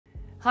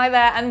Hi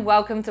there and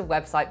welcome to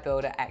Website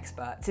Builder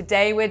Expert.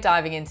 Today we're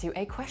diving into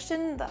a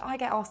question that I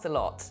get asked a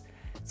lot.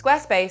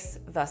 Squarespace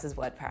versus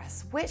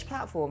WordPress. Which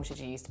platform should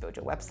you use to build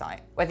your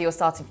website? Whether you're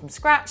starting from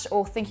scratch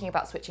or thinking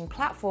about switching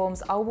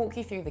platforms, I'll walk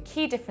you through the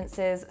key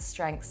differences,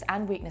 strengths,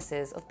 and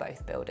weaknesses of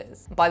both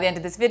builders. By the end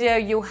of this video,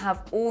 you'll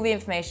have all the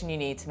information you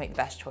need to make the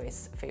best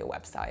choice for your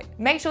website.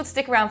 Make sure to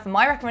stick around for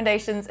my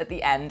recommendations at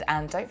the end,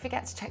 and don't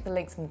forget to check the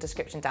links in the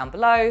description down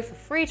below for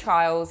free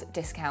trials,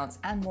 discounts,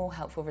 and more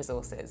helpful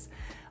resources.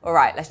 All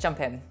right, let's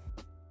jump in.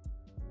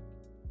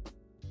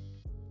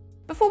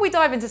 Before we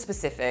dive into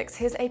specifics,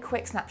 here's a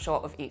quick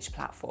snapshot of each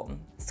platform.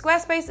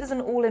 Squarespace is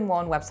an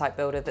all-in-one website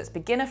builder that's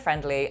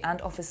beginner-friendly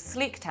and offers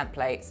sleek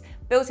templates,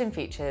 built-in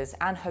features,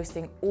 and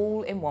hosting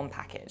all in one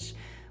package.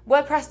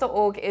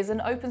 WordPress.org is an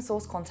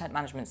open-source content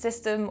management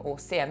system, or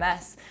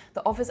CMS,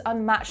 that offers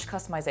unmatched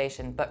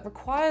customization but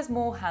requires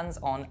more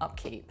hands-on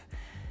upkeep.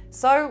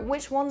 So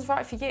which one's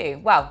right for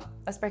you? Well,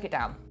 let's break it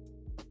down.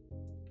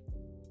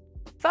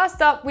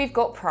 First up, we've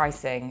got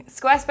pricing.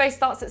 Squarespace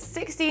starts at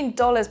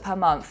 $16 per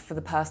month for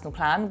the personal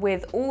plan,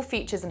 with all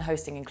features and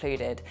hosting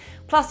included.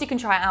 Plus, you can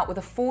try it out with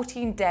a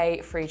 14-day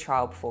free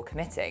trial before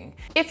committing.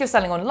 If you're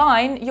selling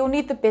online, you'll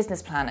need the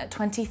business plan at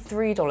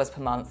 $23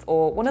 per month,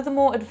 or one of the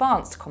more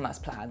advanced commerce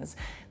plans.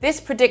 This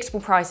predictable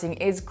pricing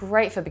is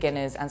great for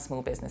beginners and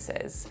small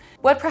businesses.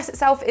 WordPress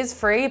itself is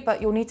free,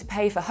 but you'll need to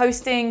pay for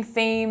hosting,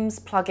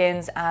 themes,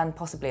 plugins, and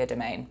possibly a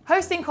domain.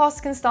 Hosting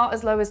costs can start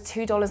as low as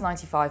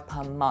 $2.95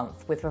 per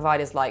month, with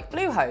providers like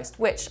Bluehost,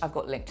 which I've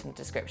got linked in the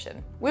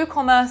description.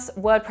 WooCommerce,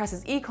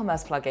 WordPress's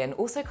e-commerce plugin,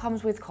 also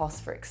comes with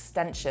costs for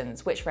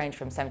extensions, which range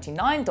from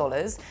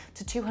 $79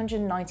 to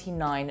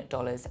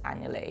 $299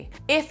 annually.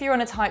 If you're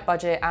on a tight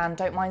budget and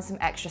don't mind some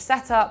extra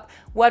setup,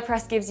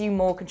 WordPress gives you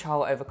more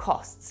control over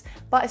costs.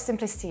 But if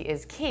simplicity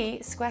is key,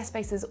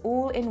 Squarespace's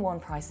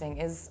all-in-one pricing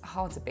is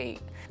hard to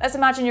beat. Let's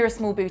imagine you're a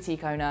small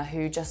boutique owner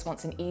who just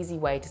wants an easy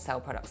way to sell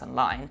products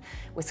online.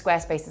 With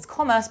Squarespace's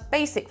Commerce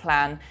Basic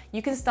plan,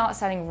 you can start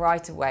selling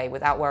right away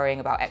without worrying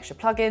about extra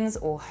plugins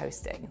or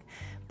hosting.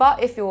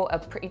 But if you're a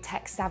pretty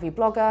tech-savvy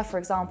blogger, for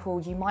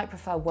example, you might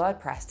prefer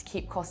WordPress to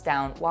keep costs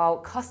down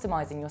while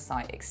customizing your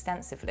site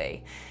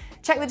extensively.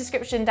 Check the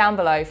description down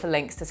below for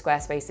links to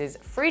Squarespace's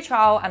free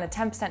trial and a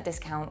 10%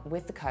 discount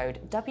with the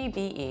code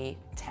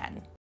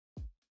WBE10.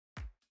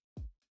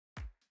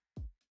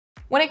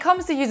 When it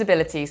comes to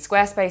usability,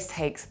 Squarespace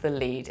takes the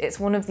lead. It's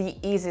one of the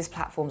easiest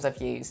platforms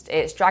I've used.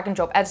 Its drag and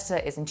drop editor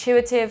is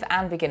intuitive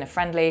and beginner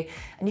friendly,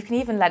 and you can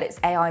even let its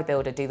AI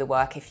builder do the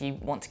work if you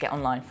want to get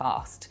online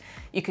fast.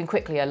 You can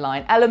quickly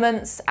align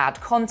elements,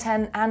 add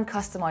content, and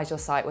customize your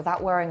site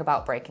without worrying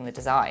about breaking the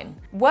design.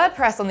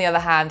 WordPress, on the other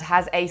hand,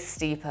 has a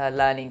steeper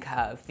learning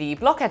curve. The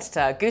block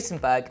editor,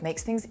 Gutenberg,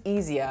 makes things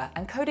easier,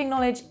 and coding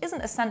knowledge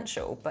isn't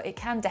essential, but it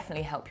can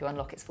definitely help you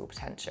unlock its full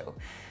potential.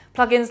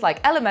 Plugins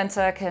like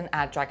Elementor can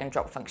add drag and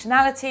drop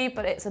functionality,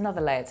 but it's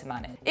another layer to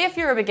manage. If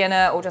you're a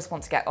beginner or just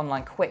want to get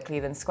online quickly,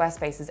 then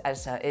Squarespace's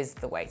editor is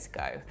the way to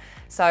go.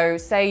 So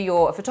say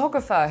you're a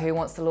photographer who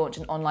wants to launch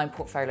an online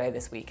portfolio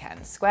this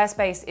weekend.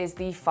 Squarespace is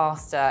the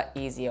faster,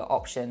 easier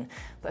option.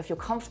 But if you're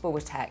comfortable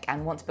with tech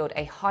and want to build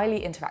a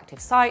highly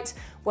interactive site,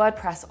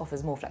 WordPress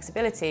offers more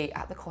flexibility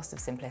at the cost of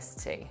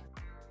simplicity.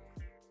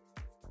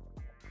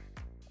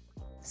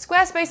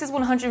 Squarespace's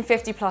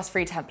 150 plus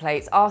free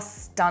templates are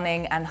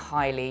stunning and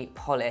highly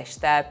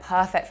polished. They're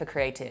perfect for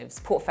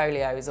creatives,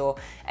 portfolios, or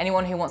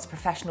anyone who wants a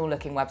professional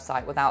looking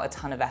website without a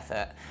ton of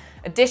effort.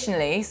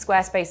 Additionally,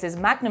 Squarespace's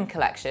Magnum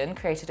collection,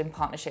 created in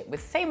partnership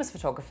with famous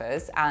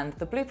photographers, and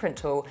the Blueprint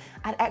tool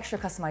add extra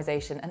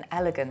customization and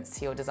elegance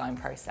to your design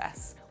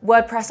process.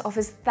 WordPress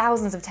offers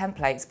thousands of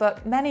templates,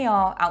 but many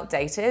are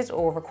outdated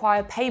or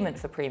require payment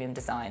for premium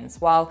designs.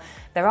 While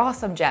there are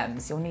some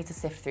gems, you'll need to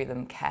sift through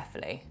them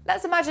carefully.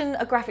 Let's imagine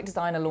a graphic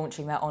designer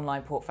launching their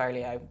online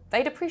portfolio.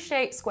 They'd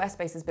appreciate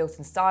Squarespace's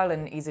built-in style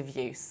and ease of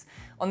use.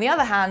 On the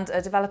other hand,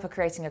 a developer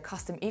creating a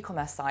custom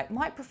e-commerce site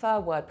might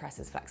prefer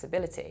WordPress's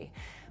flexibility.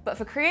 But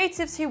for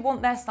creatives who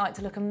want their site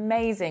to look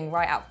amazing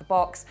right out of the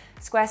box,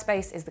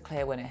 Squarespace is the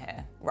clear winner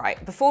here.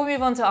 Right, before we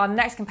move on to our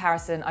next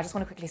comparison, I just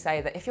want to quickly say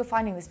that if you're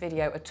finding this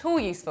video at all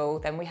useful,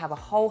 then we have a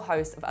whole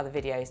host of other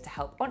videos to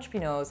help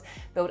entrepreneurs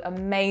build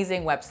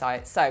amazing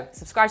websites. So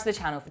subscribe to the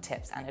channel for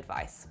tips and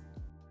advice.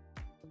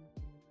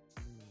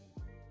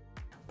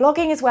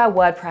 Blogging is where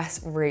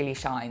WordPress really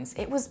shines.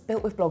 It was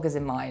built with bloggers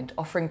in mind,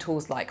 offering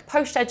tools like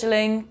post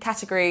scheduling,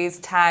 categories,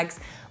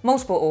 tags,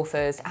 multiple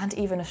authors, and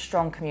even a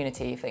strong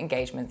community for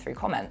engagement through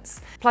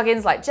comments.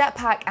 Plugins like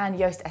Jetpack and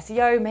Yoast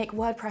SEO make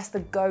WordPress the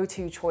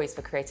go-to choice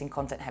for creating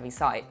content-heavy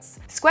sites.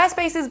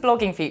 Squarespace's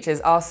blogging features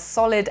are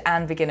solid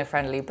and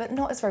beginner-friendly, but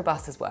not as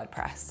robust as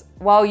WordPress.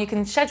 While you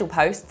can schedule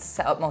posts,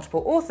 set up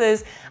multiple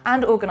authors,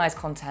 and organize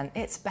content,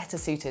 it's better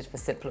suited for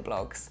simpler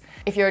blogs.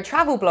 If you're a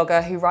travel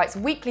blogger who writes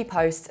weekly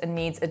posts and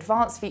needs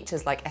advanced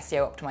features like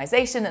SEO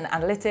optimization and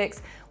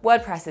analytics,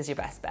 WordPress is your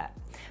best bet.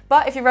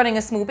 But if you're running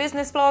a small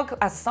business blog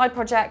as a side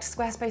project,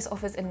 Squarespace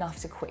offers enough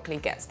to quickly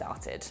get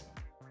started.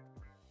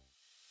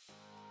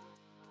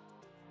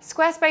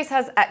 Squarespace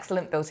has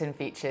excellent built-in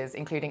features,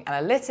 including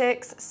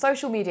analytics,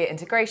 social media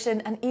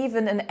integration, and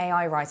even an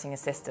AI writing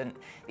assistant.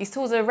 These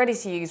tools are ready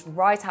to use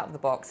right out of the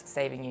box,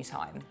 saving you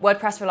time.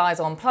 WordPress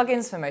relies on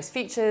plugins for most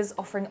features,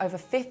 offering over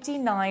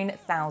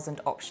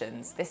 59,000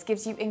 options. This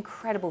gives you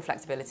incredible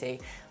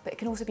flexibility, but it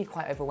can also be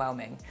quite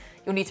overwhelming.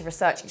 You'll need to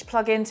research each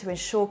plugin to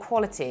ensure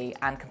quality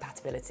and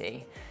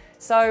compatibility.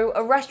 So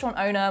a restaurant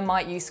owner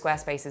might use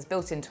Squarespace's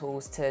built-in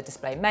tools to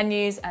display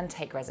menus and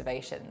take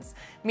reservations.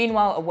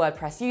 Meanwhile, a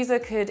WordPress user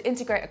could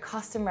integrate a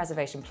custom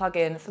reservation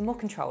plugin for more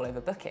control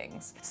over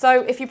bookings.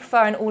 So if you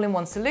prefer an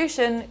all-in-one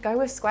solution, go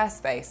with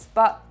Squarespace.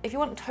 But if you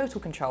want total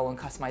control and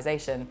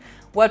customization,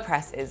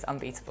 WordPress is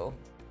unbeatable.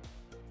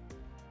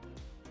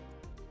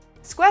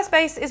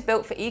 Squarespace is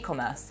built for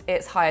e-commerce.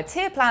 Its higher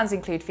tier plans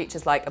include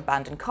features like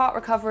abandoned cart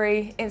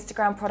recovery,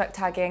 Instagram product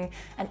tagging,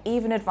 and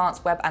even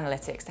advanced web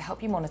analytics to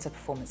help you monitor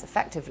performance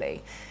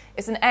effectively.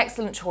 It's an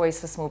excellent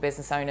choice for small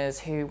business owners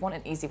who want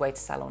an easy way to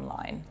sell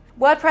online.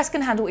 WordPress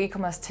can handle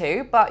e-commerce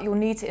too, but you'll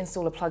need to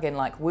install a plugin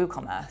like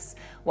WooCommerce.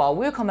 While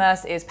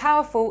WooCommerce is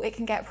powerful, it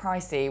can get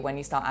pricey when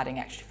you start adding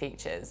extra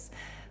features.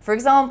 For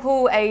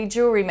example, a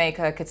jewelry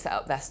maker could set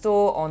up their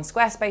store on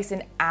Squarespace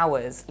in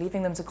hours,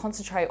 leaving them to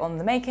concentrate on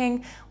the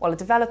making, while a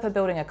developer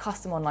building a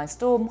custom online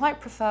store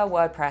might prefer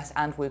WordPress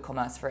and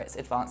WooCommerce for its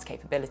advanced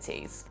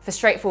capabilities. For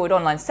straightforward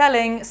online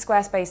selling,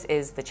 Squarespace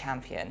is the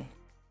champion.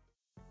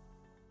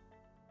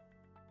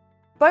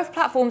 Both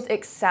platforms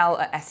excel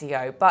at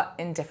SEO, but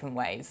in different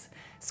ways.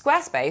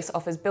 Squarespace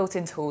offers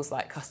built-in tools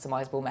like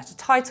customizable meta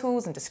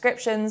titles and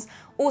descriptions,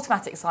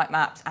 automatic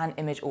sitemaps, and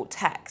image alt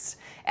text.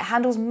 It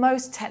handles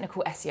most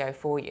technical SEO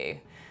for you.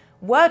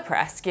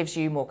 WordPress gives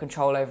you more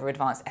control over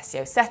advanced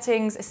SEO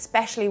settings,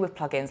 especially with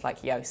plugins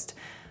like Yoast.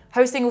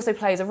 Hosting also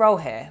plays a role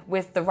here.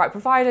 With the right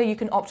provider, you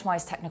can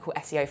optimize technical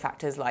SEO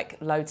factors like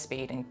load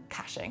speed and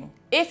caching.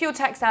 If you're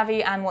tech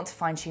savvy and want to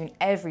fine-tune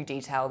every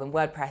detail, then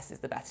WordPress is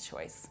the better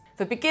choice.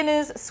 For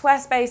beginners,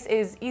 Squarespace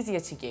is easier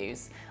to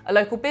use. A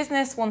local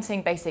business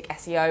wanting basic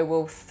SEO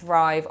will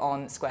thrive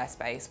on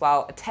Squarespace,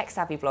 while a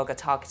tech-savvy blogger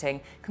targeting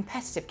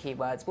competitive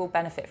keywords will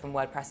benefit from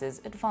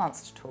WordPress's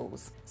advanced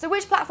tools. So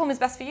which platform is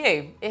best for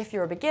you? If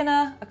you're a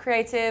beginner, a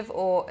creative,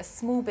 or a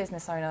small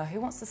business owner who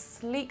wants a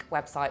sleek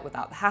website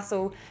without the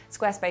hassle,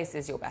 Squarespace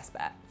is your best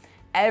bet.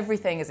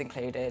 Everything is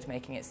included,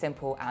 making it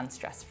simple and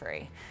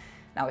stress-free.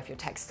 Now, if you're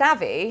tech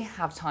savvy,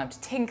 have time to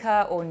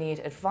tinker, or need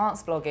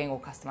advanced blogging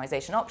or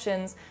customization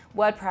options,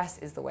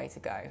 WordPress is the way to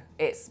go.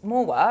 It's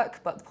more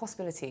work, but the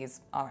possibilities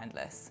are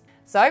endless.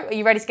 So, are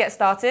you ready to get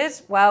started?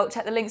 Well,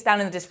 check the links down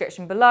in the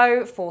description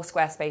below for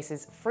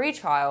Squarespace's free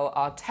trial,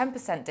 our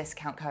 10%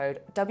 discount code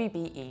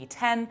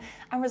WBE10,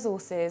 and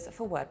resources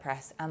for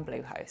WordPress and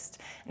Bluehost.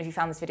 And if you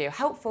found this video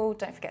helpful,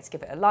 don't forget to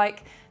give it a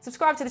like,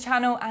 subscribe to the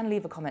channel, and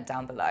leave a comment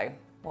down below.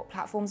 What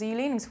platforms are you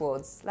leaning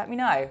towards? Let me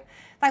know.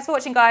 Thanks for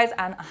watching, guys,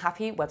 and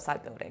happy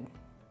website building.